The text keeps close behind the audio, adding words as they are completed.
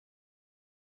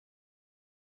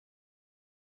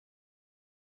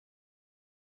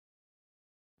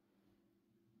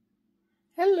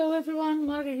Hello everyone,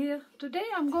 Marga here. Today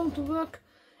I'm going to work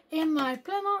in my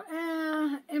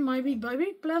planner, in my week by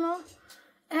week planner,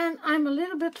 and I'm a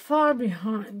little bit far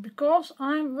behind because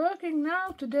I'm working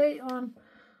now today on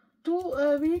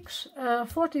 2 weeks,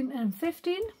 14 and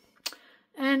 15,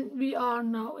 and we are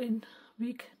now in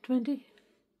week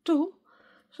 22,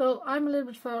 so I'm a little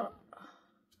bit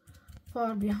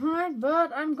far behind,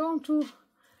 but I'm going to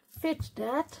fix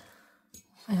that.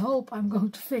 I hope I'm going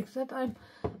to fix that.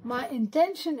 My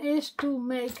intention is to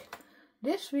make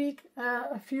this week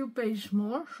a few pages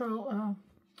more. So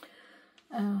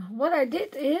what I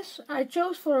did is I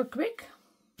chose for a quick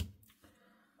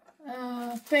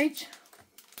page,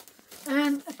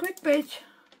 and a quick page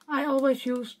I always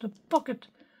use the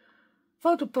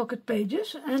photo pocket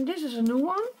pages, and this is a new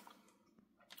one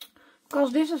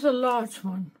because this is a large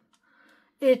one.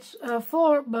 It's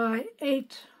 4 by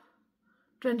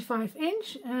 8.25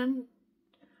 inch and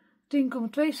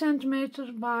 10.2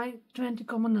 centimeter by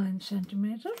 20.9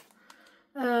 centimeter.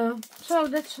 So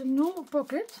that's a new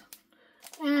pocket,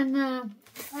 and I'm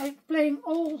playing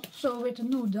also with a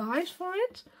new dies for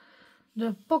it.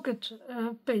 The pocket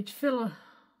page filler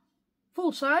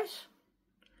full size,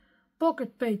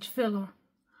 pocket page filler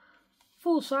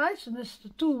full size, and this is the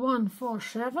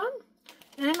 2147.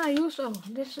 And I use,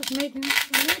 this is making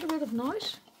a little bit of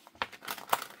noise.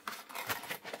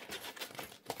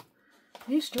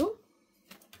 These two.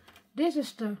 This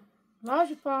is the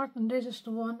larger part, and this is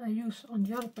the one I use on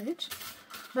the other page.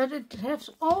 But it has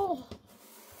all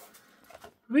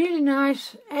really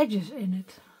nice edges in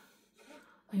it.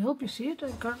 I hope you see it.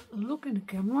 I can't look in the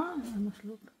camera. I must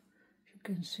look. You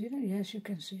can see that. Yes, you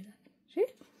can see that. See?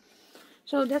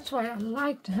 So that's why I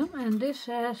like them. And this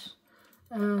has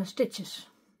stitches.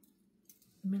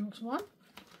 The middle one.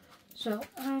 So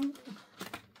I'm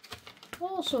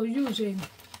also using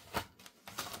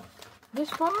this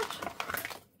part,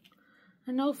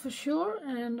 I know for sure,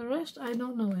 and the rest I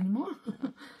don't know anymore.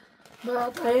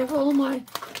 But I have all my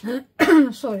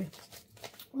sorry,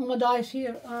 all my dies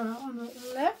here on the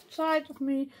left side of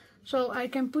me, so I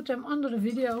can put them under the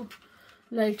video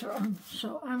later on.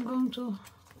 So I'm going to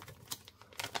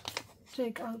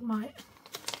take out my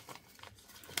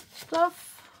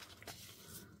stuff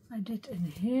I did in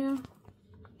here.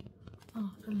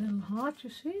 Oh, the little heart, you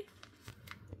see.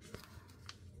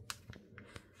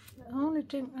 The only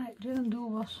thing I didn't do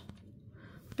was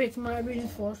pick my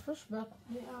reinforcers, but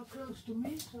they are close to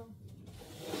me, so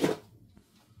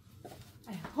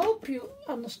I hope you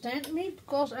understand me,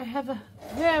 because I have a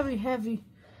very heavy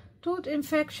tooth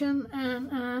infection,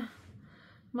 and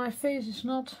my face is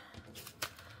not,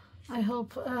 I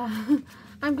hope,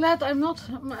 I'm glad I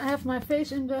have my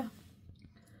face in the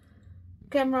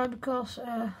camera, because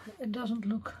it doesn't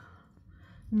look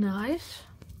nice.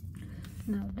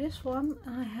 Now this one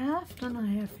I have, then I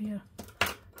have here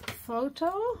a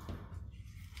photo,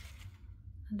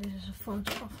 and this is a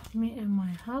photo of me and my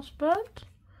husband,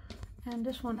 and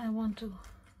this one I want to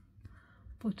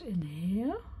put in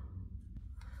here.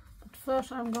 But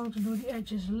first I'm going to do the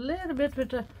edges a little bit with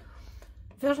the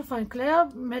Versafine Clair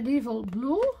Medieval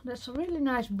Blue. That's a really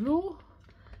nice blue,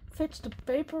 fits the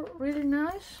paper really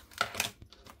nice.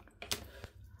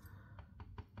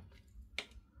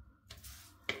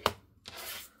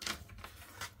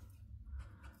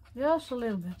 Just a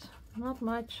little bit, not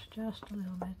much, just a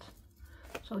little bit.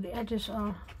 So the edges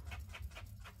are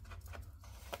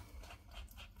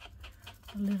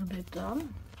a little bit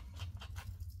done.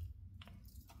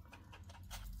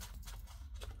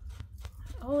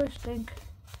 I always think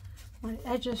my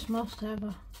edges must have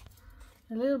a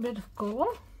little bit of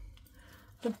color.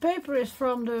 The paper is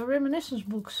from the Reminiscence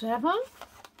Book 7.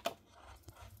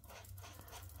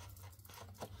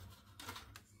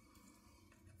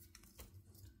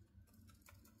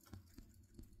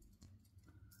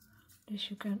 This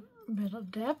you can better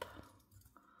dab.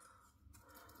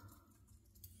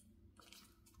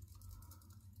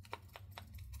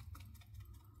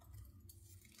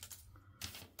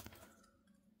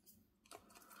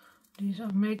 These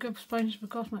are makeup sponges,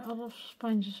 because my other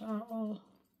sponges are all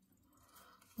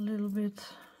a little bit,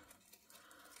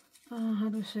 how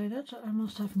do you say that? I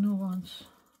must have new ones.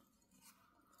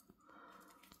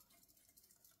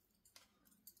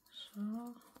 So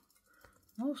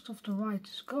most of the white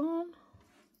is gone.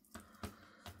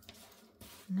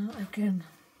 Now I can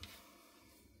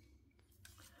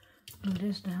do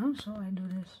this down, so I do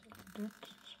this that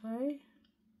way.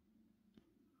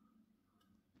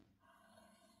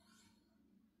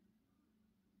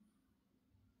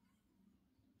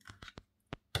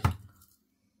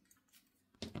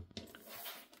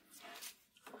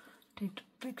 Take the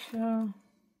picture.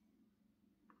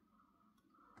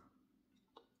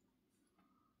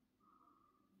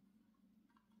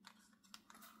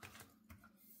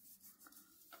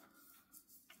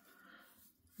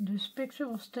 This picture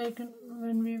was taken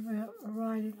when we were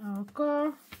riding our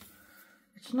car.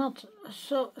 It's not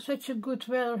such a good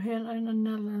weather here in the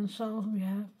Netherlands, so we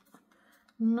have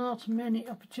not many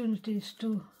opportunities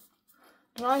to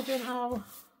drive in our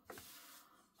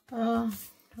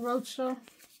roadster.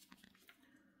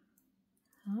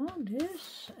 Oh,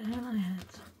 this, and I had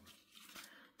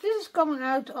this is coming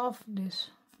out of this.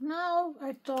 Now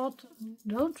I thought,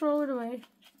 don't throw it away.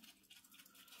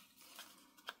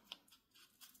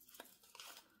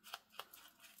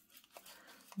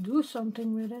 Do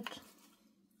something with it.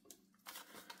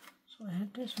 So I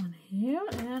had this one here,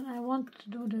 and I want to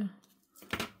do the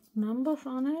numbers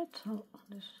on it. Oh,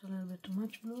 this is a little bit too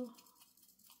much blue,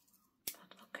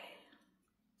 but okay,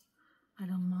 I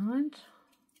don't mind.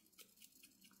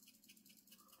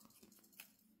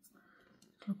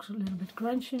 It looks a little bit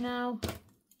crunchy now.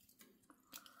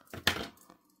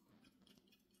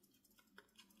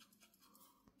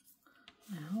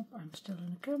 I hope I'm still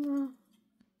in the camera.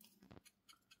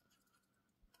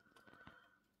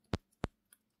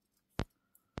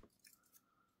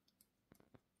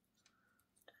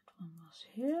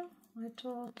 Here, I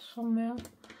thought somewhere.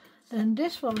 Then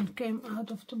this one came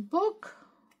out of the book,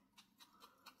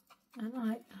 and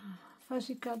I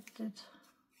fussy cut it.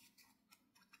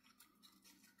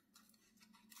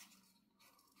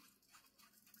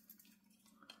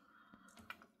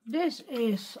 This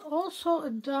is also a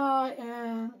die,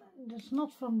 and it's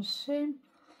not from the same.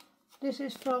 This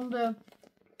is from the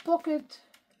pocket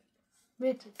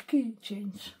with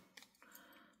keychains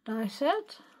die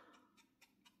set.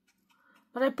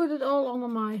 But I put it all under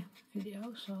my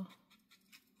video, so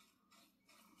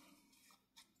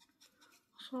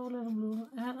a little blue,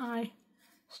 and I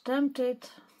stamped it,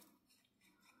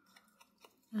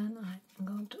 and I'm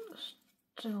going to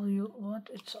tell you what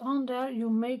it's on there. You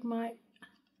make my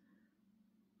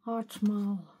heart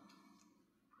smile.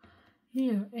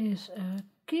 Here is a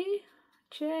key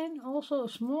chain, also a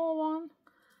small one,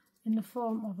 in the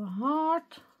form of a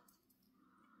heart.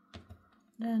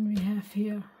 Then we have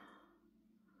here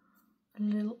a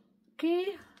little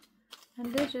key,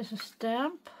 and this is a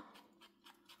stamp,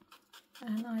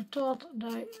 and I thought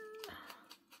that I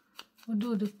would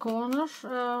do the corners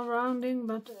rounding,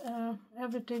 but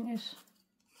everything is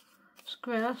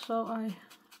square, so I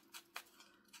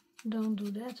don't do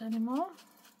that anymore.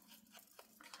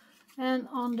 And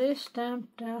on this stamp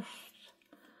there's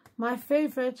my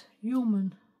favorite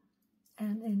human,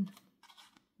 and in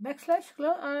backslash,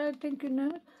 I think you know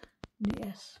it, the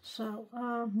S. So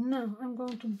now I'm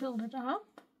going to build it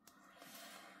up,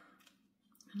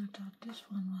 and I thought this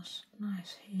one was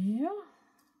nice here,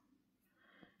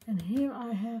 and here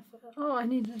I have, oh, I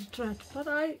needed a thread, but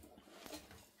I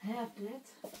have that.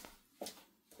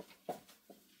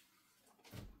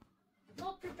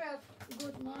 Not prepared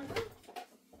good, Marga.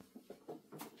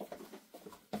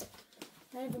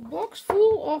 I have a box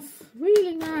full of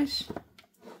really nice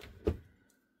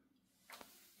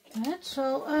thread.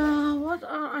 So what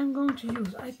I'm going to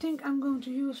use? I think I'm going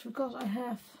to use, because I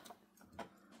have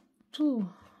two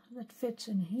that fits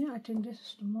in here. I think this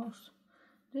is the most.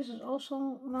 This is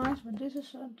also nice, but this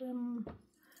is and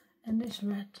this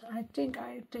red. I think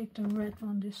I take the red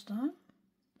one this time.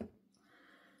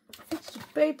 Fits the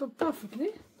paper perfectly.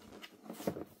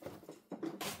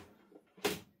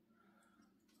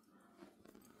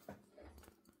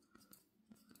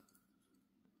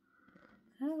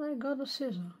 Have I got a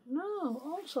scissor? No,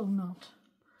 also not.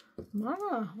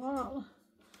 Marga, well.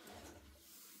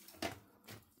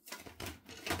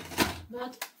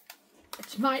 But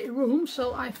it's my room,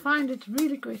 so I find it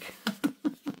really quick.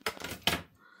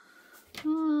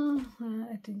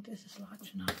 I think this is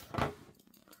large enough.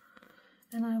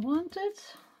 And I wanted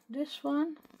this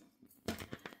one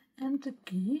and the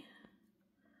key.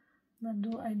 But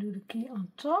do I do the key on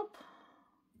top?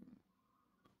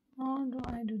 Or do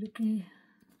I do the key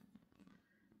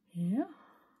here?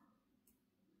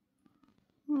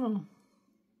 No.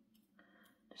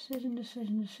 Decision,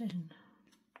 decision, decision.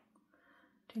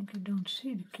 I think you don't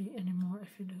see the key anymore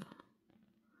if you do.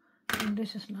 And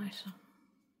this is nicer.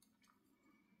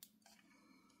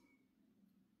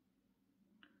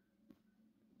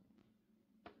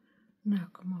 Now,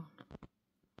 come on.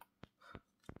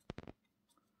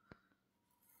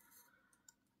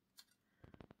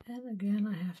 And again,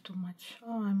 I have too much.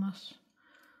 Oh,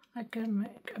 I can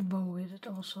make a bow with it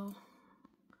also.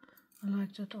 I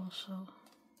like that also.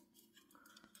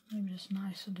 Maybe it's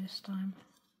nicer this time.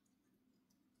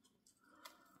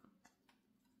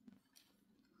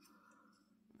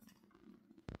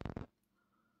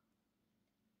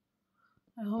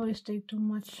 I always take too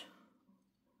much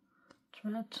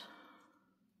thread.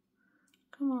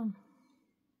 Come on.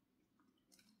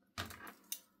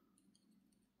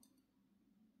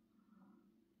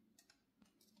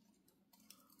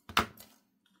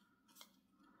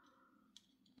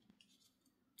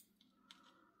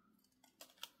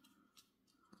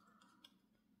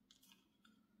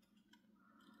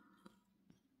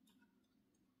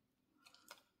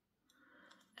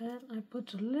 And I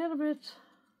put a little bit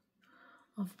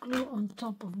of glue on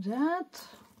top of that.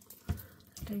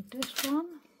 Take this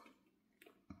one,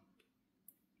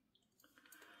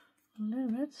 a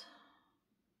little bit.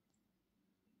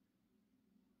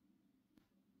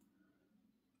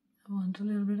 I want a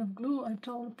little bit of glue, I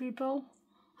told people.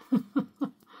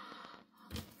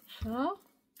 So,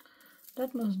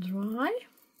 that must dry.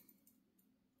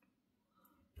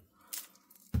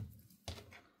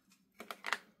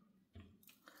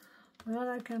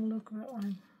 Where I can look where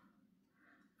I'm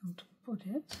going to put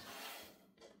it.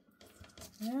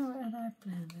 Where had I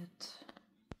planned it?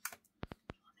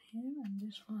 One here and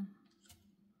this one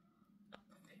top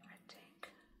of here, I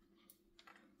think.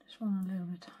 This one a little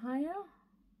bit higher.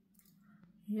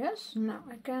 Yes, now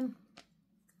I can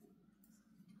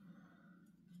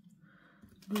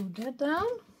glue that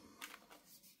down.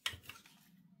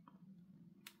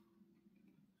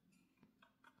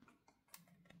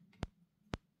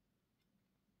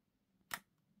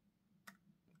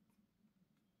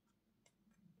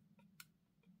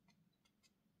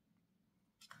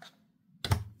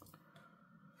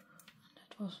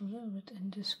 That was a little bit in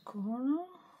this corner,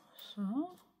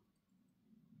 so.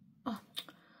 Oh,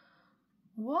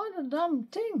 what a dumb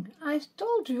thing. I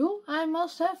told you I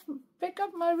must have pick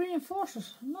up my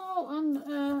reinforcers. No,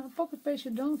 on pocket page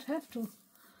you don't have to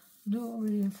do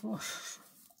reinforcers.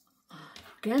 You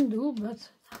can do,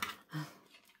 but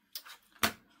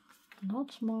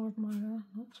not smart, Marga,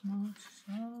 not smart.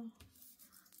 So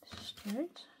this is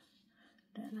straight.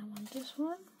 Then I want this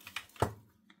one.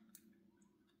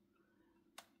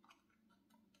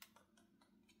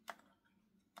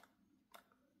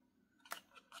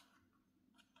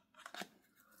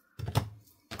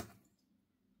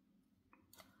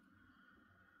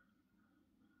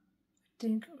 I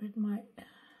think with my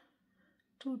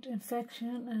tooth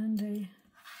infection and they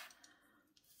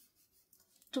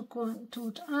took one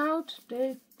tooth out,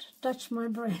 they touched my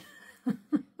brain.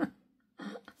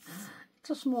 It's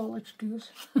a small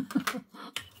excuse.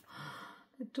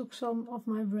 They took some of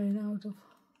my brain out of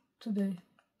today.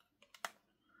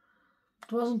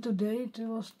 It wasn't today, it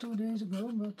was 2 days ago,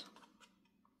 but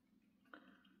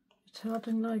it's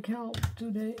hurting like hell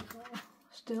today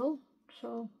still,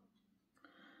 so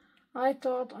I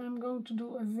thought I'm going to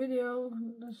do a video.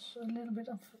 That's a little bit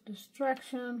of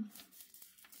distraction.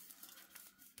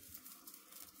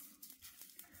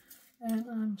 And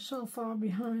I'm so far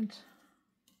behind.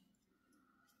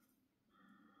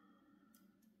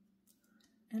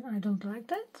 And I don't like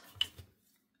that.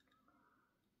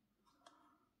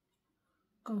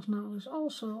 Because now is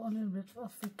also a little bit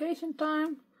of vacation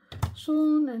time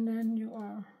soon, and then you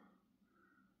are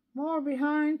more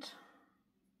behind.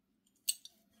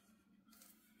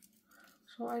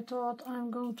 So I thought I'm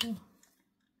going to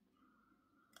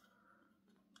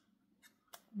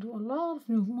do a lot of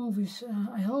new movies.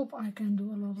 I hope I can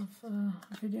do a lot of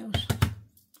videos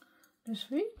this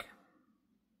week.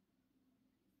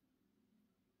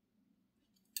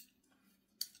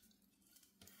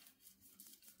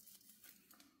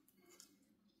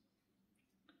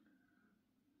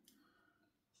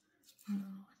 Oh, I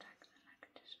actually like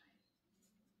it this way.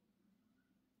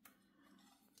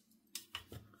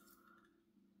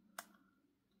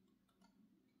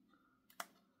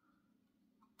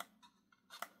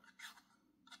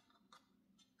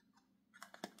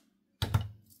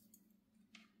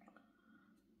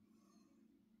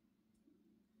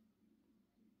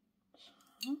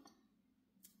 So.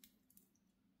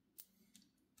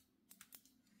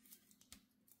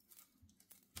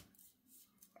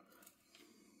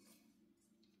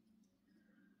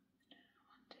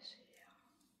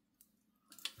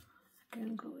 I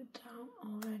can glue it down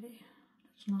already.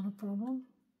 That's not a problem.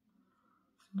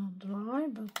 It's not dry,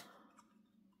 but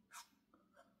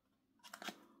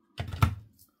I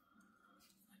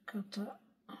got the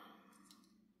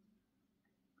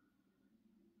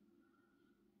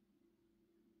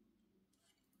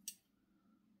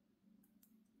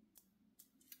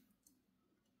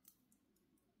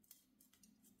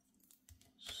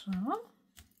so,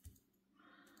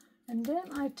 and then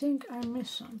I think I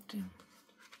missed something.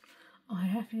 Oh, I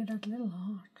have here that little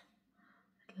heart.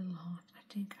 That little heart. I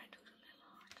think I do the little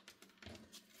heart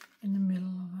in the middle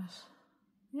of us.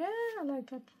 Yeah, I like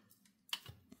that.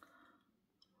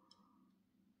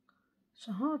 It's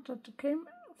a heart that came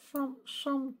from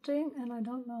something and I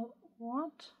don't know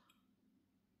what.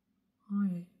 Oh,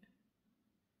 yeah.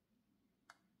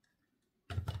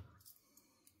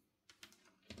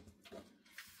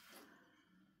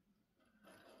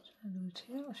 Shall I do it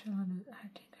here or shall I do it? I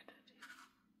think I do it here.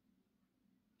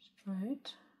 Straight.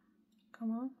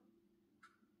 Come on.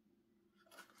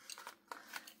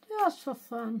 just for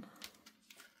fun.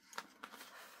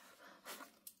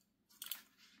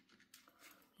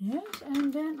 Yes,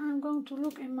 and then I'm going to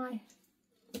look in my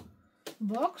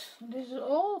box. This is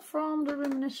all from the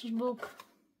reminiscence book.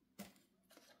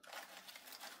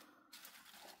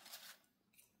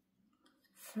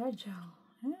 Fragile.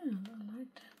 Yeah, I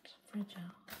like that.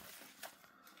 Fragile.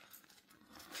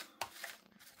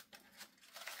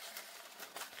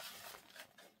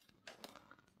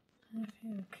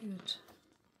 Very cute.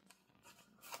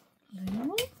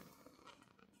 Label.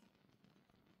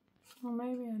 Or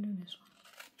maybe I do this one.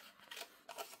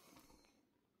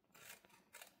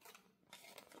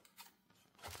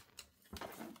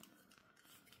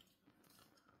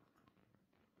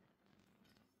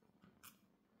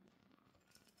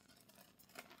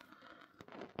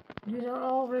 These are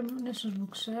all reminiscence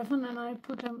book 7 and I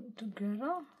put them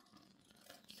together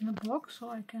in a box so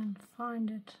I can find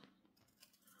it.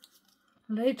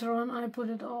 Later on I put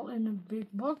it all in a big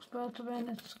box, but when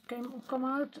it come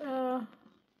out,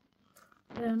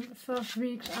 then first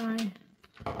weeks I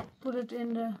put it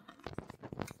in the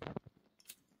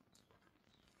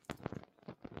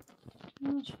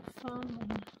just for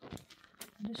fun.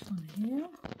 This one here.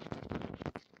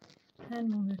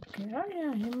 Handle with care.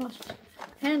 Yeah, you must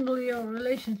handle your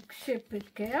relationship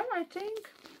with care, I think.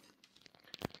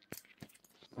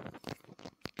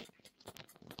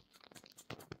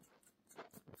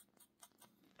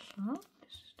 So,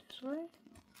 this is this way.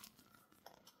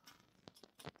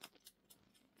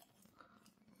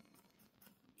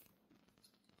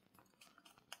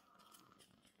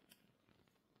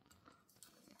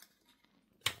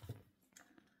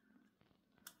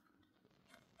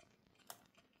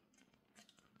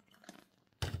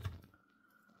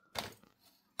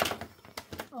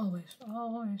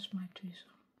 Always my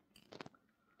tweezer.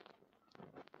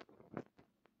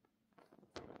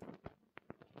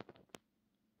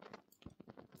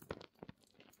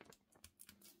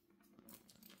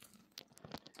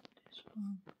 This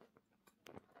one.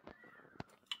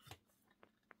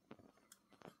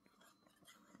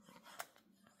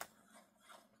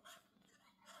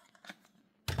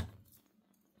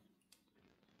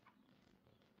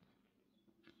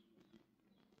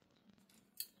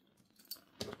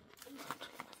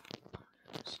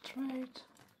 Straight.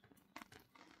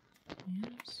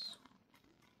 Yes.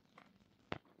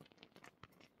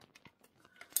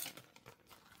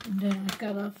 And then I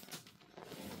cut off,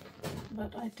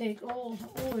 but I take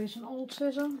always an old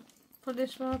scissor for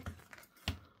this work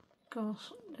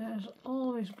because there's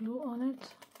always glue on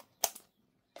it.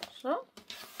 So,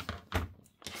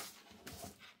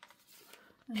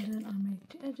 and then I make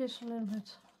the edges a little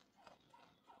bit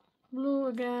blue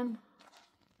again.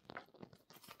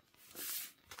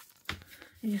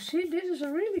 You see, this is a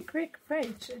really quick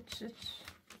page.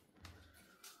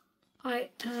 I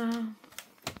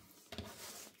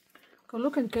go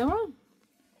look in camera.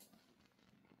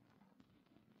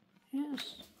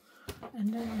 Yes,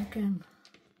 and then I can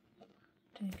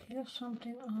take here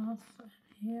something off,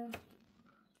 here,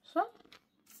 so.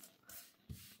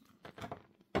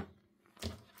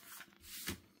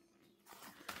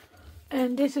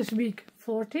 And this is week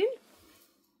 14.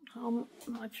 How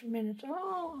much minutes?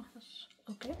 Oh,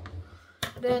 okay.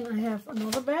 Then I have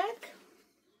another bag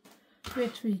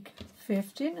with week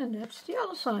 15, and that's the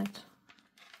other side.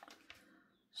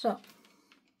 So,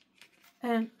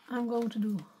 and I'm going to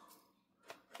do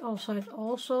the other side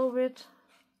also with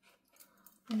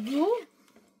glue.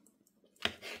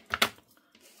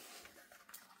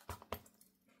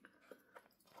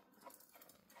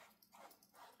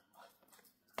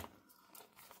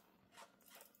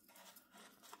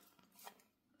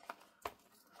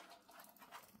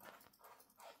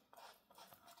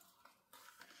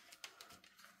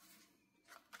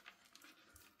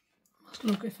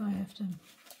 Look if I have them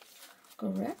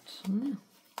correct. And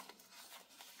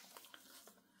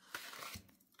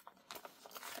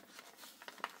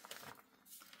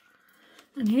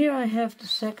here I have the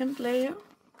second layer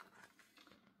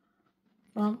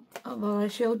from what I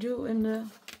showed you in the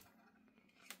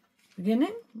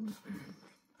beginning.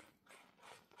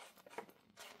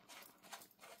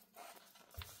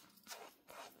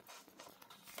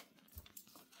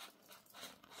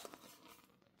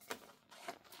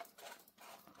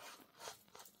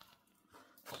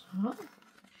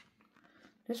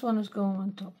 This one is going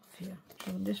on top of here,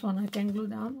 so this one I can glue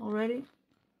down already.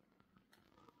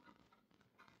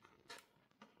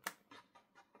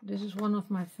 This is one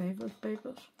of my favorite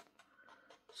papers.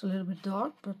 It's a little bit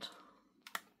dark, but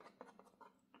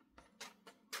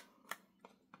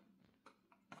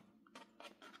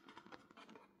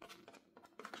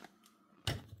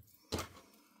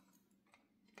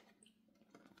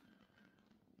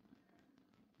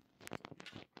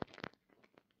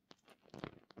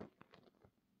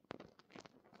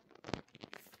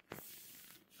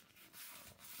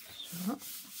So.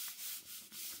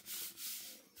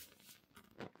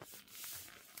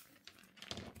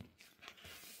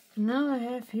 Now I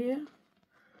have here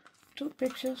 2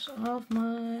 pictures of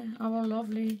our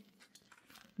lovely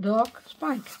dog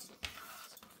Spike.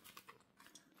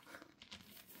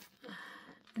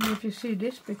 And if you see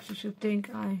this picture, you think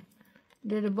I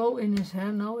did a bow in his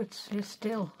hair. No, it's his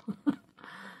tail.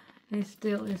 His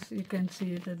tail is, you can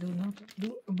see it, I do not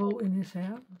do a bow in his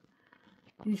hair.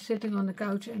 He's sitting on the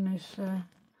couch and his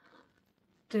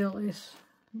tail is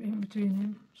in between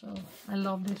him. So I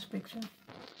love this picture.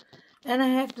 And I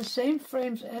have the same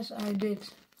frames as I did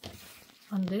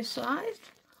on this side,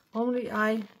 only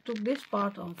I took this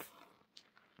part off.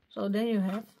 So then you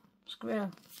have square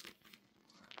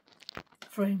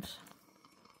frames.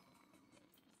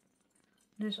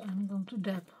 This I'm going to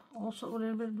dab also a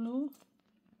little bit blue.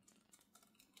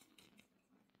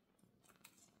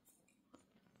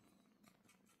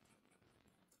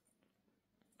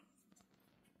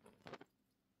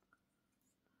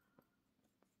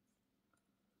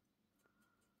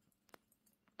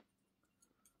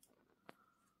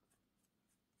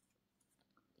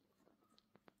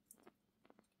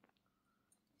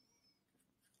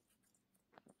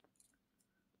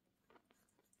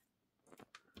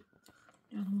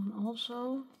 The other one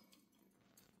also.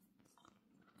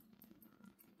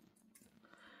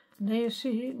 And there you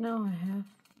see, now I have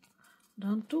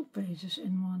done 2 pages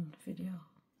in one video.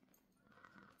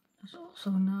 That's also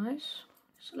nice.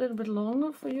 It's a little bit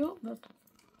longer for you, but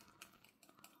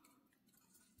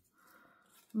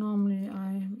normally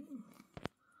I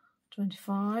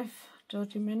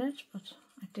 25-30 minutes, but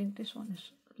I think this one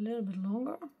is a little bit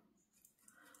longer.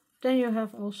 Then you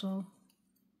have also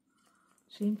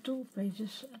seen 2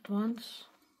 pages at once.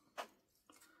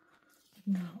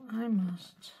 Now I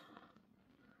must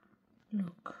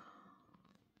look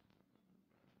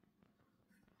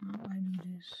how I do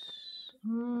this.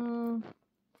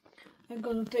 I'm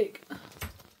gonna take a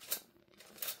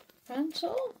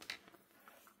pencil.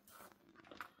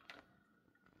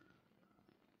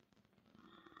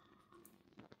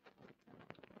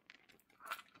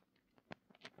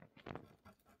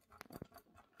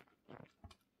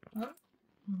 Oh,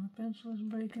 my pencil is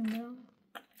breaking down.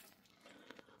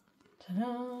 Ta-da!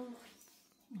 Oh,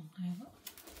 there you go.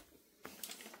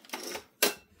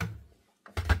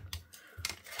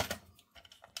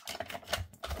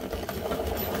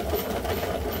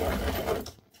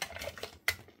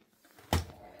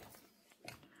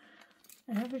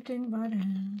 Everything by the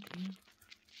hand.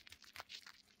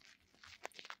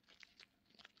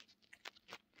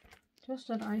 Just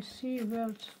that I see where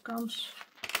it comes,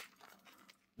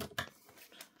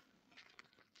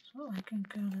 so I can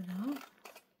cut it out.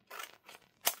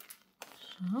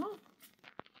 So.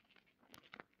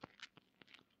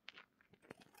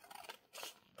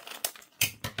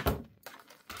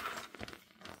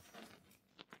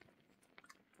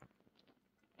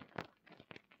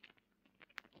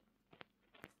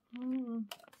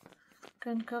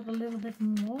 Can cut a little bit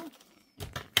more.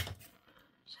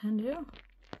 It's handier.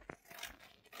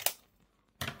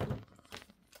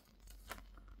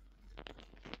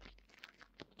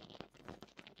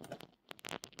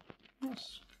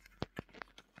 Yes.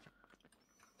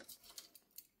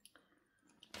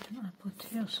 And I put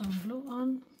here some glue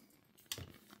on.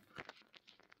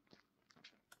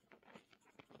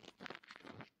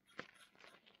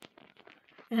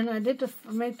 And I did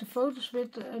make the photos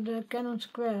with the Canon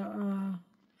Square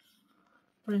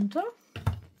printer.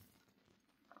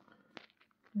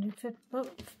 And it fit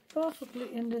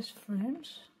perfectly in these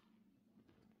frames.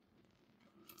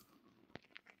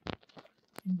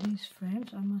 In these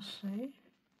frames, I must say.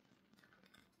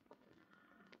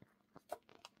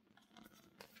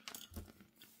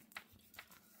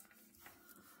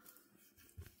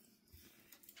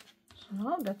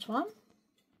 So that's one.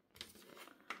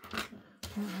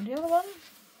 And the other one.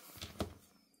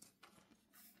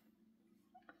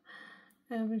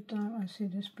 Every time I see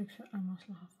this picture, I must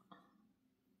laugh.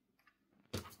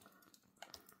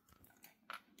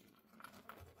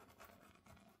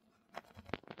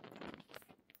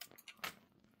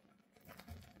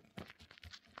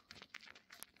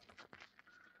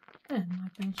 And my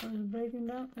pencil is breaking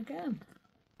down again.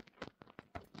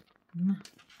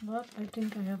 But I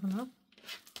think I have enough.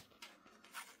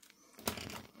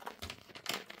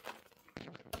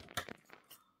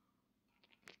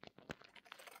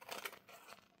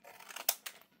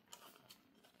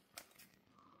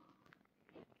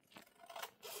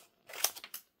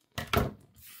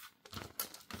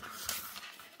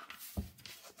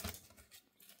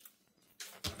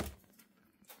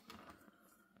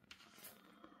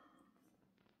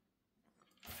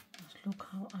 look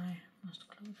how I must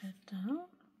glue that down.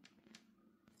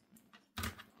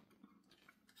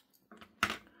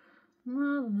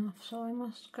 Not enough, so I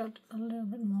must cut a little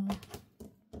bit more.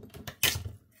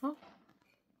 Oh.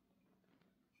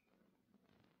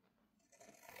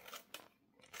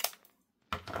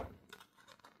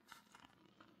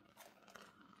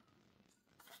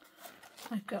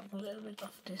 I cut a little bit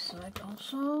of this side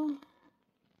also.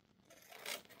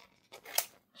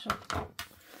 So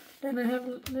then I have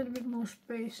a little bit more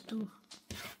space to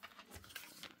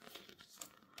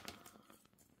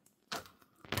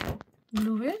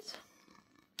glue it.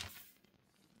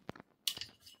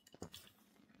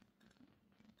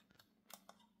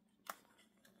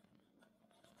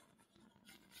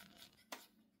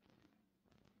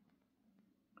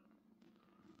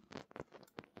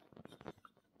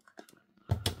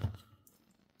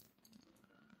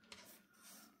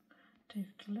 Take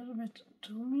a little bit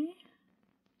to me.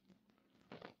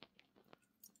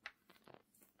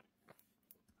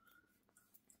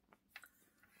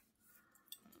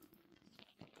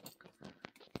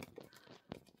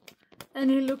 And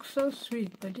he looks so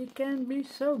sweet, but he can be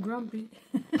so grumpy.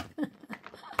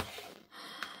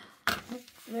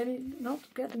 When he's not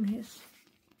getting his,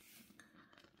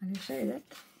 and you say that,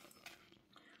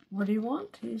 what he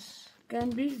wants, he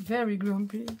can be very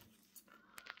grumpy.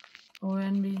 Or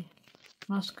when we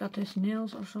must cut his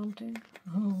nails or something.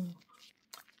 Oh.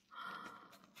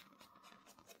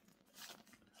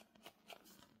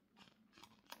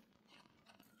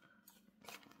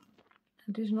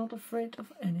 And he's not afraid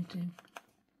of anything.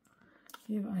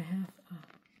 Here I have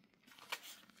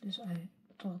this I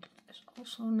thought is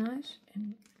also nice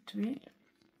in between.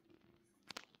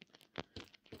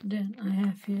 Then I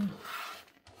have here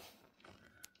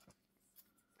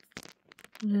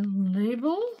a little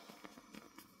label.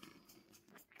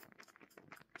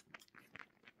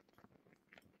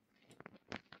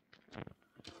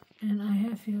 And I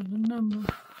have here the number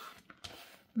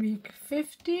week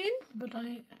 15, but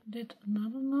I did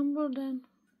another number then.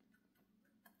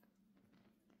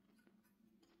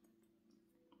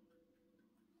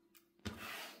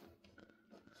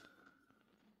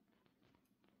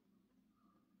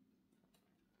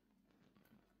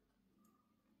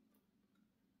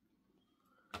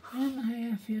 And I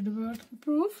have here the word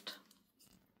approved.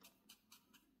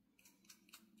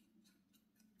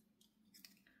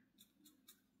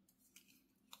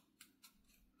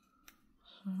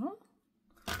 So,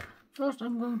 first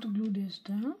I'm going to glue this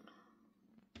down.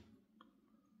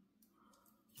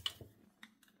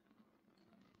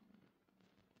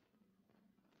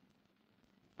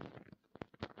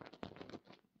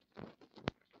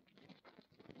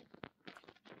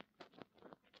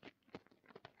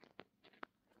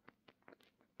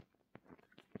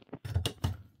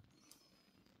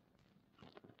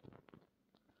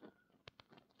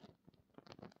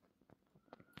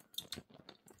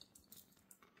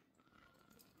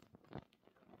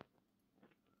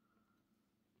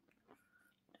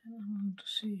 And I'm going to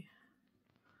see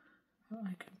how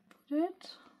I can put it.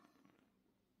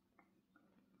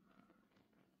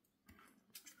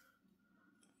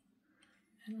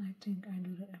 And I think I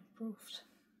do the improved.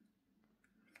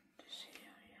 This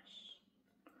here, yes.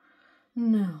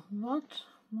 Now, what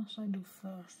must I do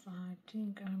first? I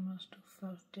think I must do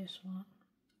first this one.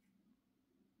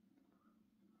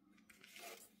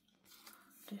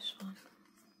 This one.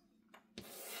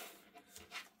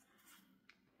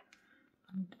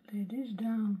 And lay this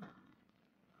down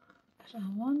as I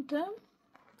want them.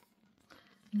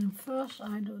 And then first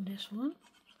I do this one.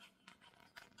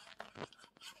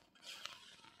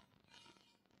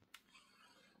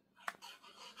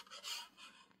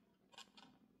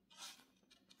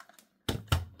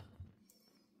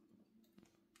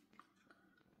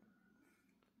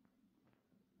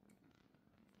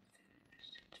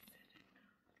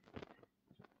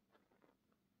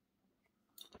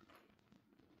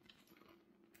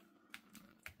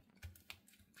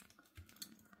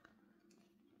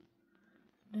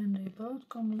 Then they both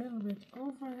come a little bit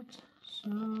over it,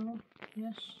 so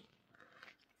yes.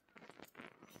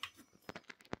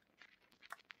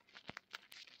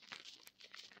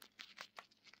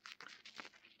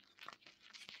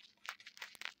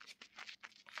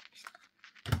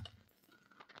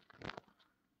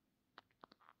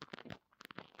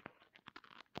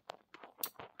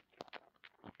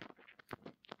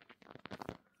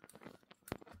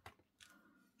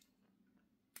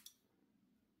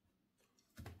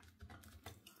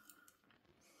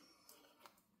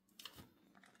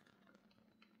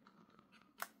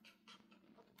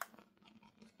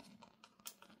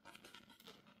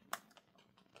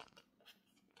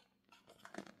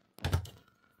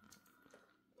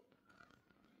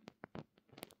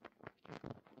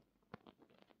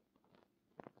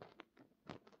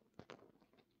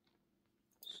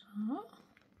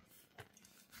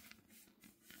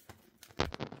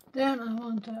 Then I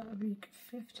want a week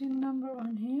 15 number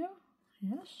on here.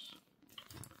 Yes.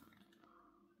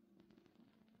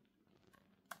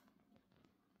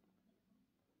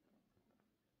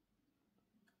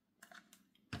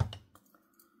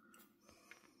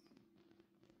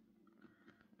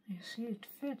 You see it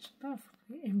fits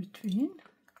perfectly in between.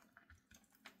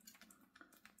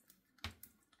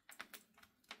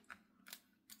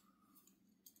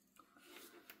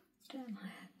 Then I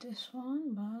had this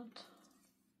one, but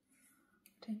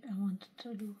I think I wanted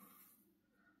to do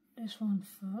this one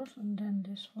first and then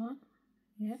this one.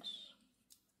 Yes.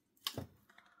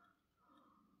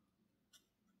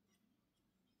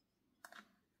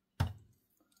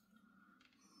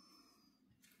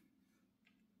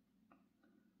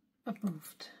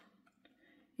 Approved.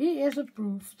 He is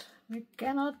approved. We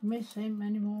cannot miss him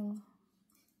anymore.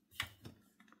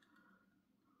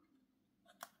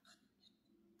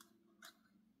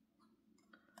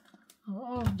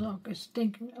 Our dog is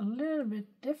thinking a little bit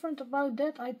different about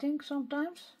that, I think,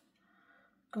 sometimes.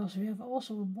 Because we have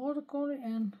also a border collie,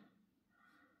 and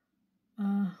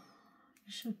you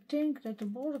should think that the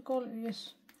border collie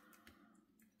is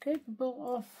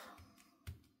capable of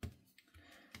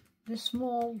this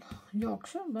small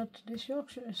Yorkshire, but this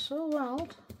Yorkshire is so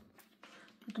wild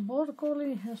that the border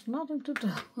collie has nothing to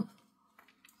tell.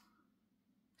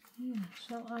 Yeah,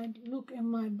 shall I look in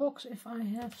my box if I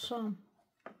have some?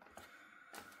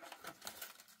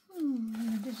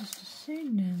 This is the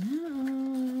same then, huh?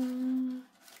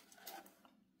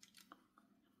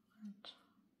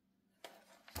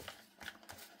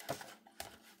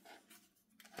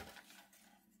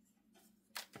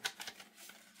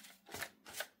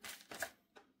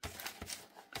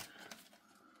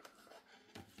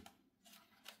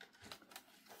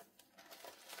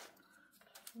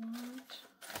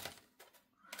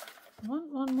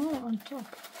 One more on top.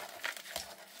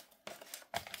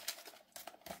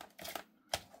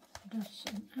 That's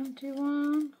an empty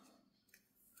one.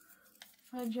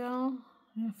 Fragile.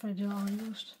 Yeah, fragile I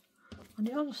used on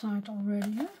the other side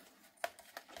already. Huh?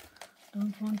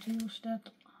 Don't want to use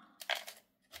that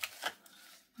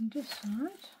on this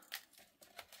side.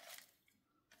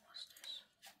 What's this?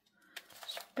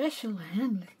 Special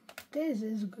handling. This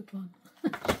is a good one.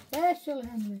 Special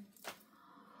handling.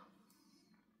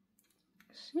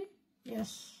 See?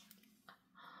 Yes.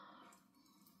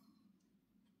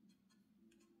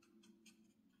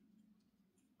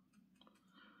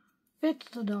 Fits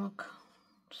the dog.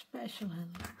 Special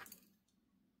handling.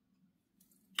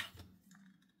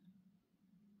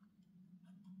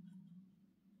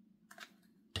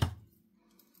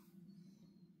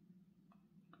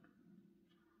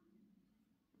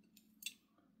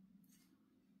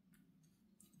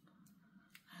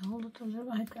 I hold it a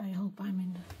little. I hope I'm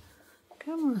in the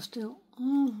camera still.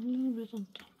 Oh, a little bit on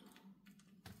top.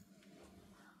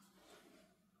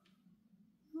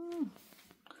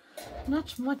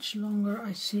 Not much longer,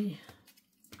 I see,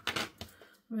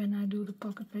 when I do the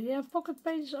pocket page. Yeah, pocket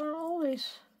pages are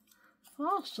always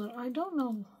faster. I don't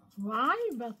know why,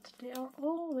 but they are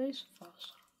always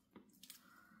faster.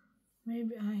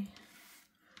 Maybe I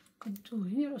could do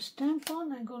here a stamp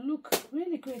on and go look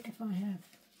really quick if I have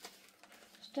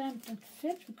a stamp that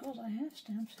fits, because I have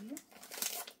stamps here.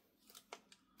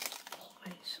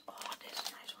 Always. Oh, this is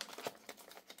a nice one.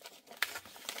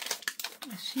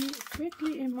 I see it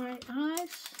quickly in my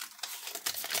eyes.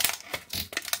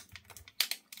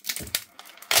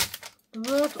 The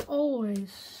word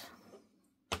always.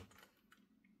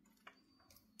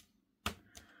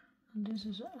 And this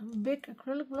is a big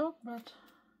acrylic block, but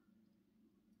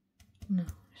no,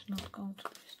 it's not going to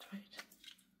be straight.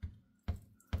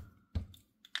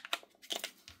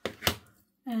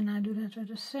 And I do that with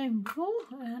the same glue,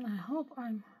 and I hope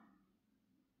I'm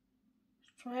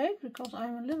straight, because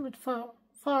I'm a little bit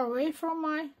far away from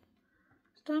my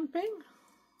stamping.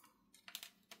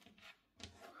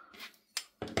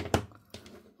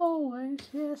 Always,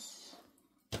 yes.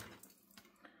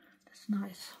 That's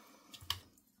nice.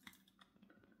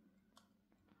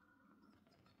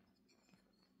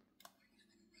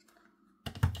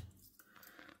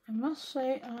 I must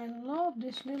say I love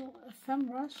this little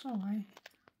ephemera, so I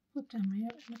put them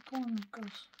here in the corner,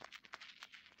 because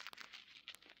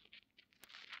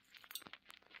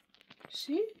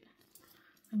see,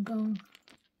 I'm going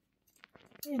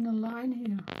in a line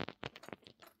here.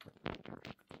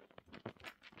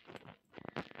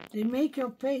 They make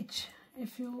your page.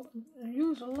 If you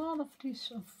use a lot of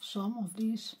these, some of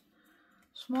these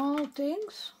small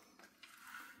things,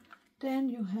 then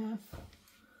you have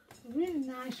a really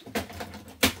nice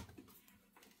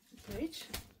page.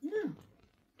 Yeah.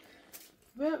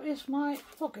 Where is my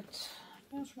pocket?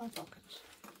 Where's my pocket?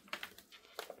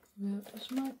 Where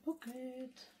is my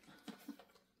pocket?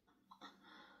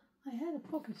 I had a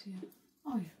pocket here.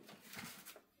 Oh yeah.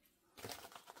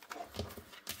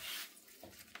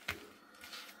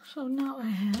 So now I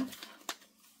have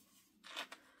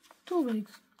 2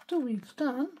 weeks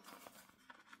done.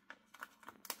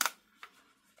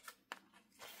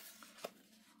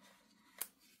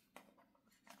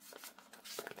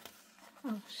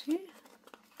 Oh, see,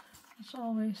 it's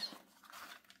always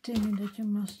a thing that you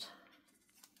must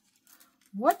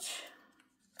watch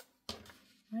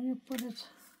when you put it.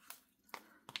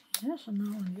 Yes, and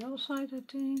now on the other side, I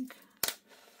think.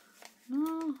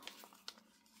 No.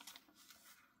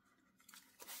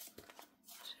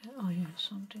 Oh, yeah,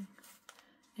 something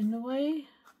in the way.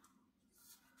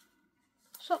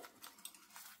 So.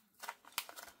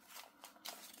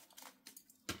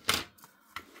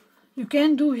 You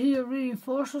can do here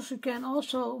reinforcers. You can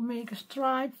also make a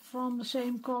stripe from the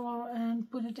same color and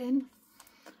put it in.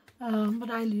 But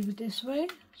I leave it this way.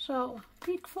 So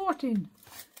week 14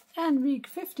 and week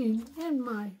 15 in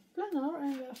my planner.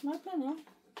 And there's my planner.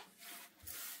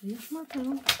 Here's my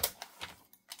planner.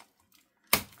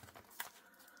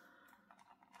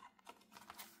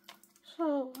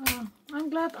 So I'm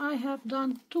glad I have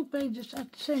done 2 pages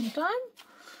at the same time.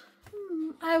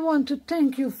 I want to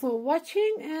thank you for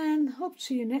watching and hope to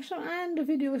see you next time. And the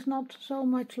video is not so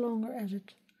much longer as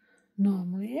it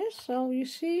normally is. So you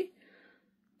see,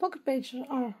 pocket pages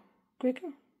are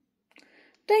quicker.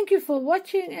 Thank you for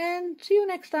watching and see you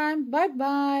next time. Bye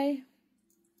bye.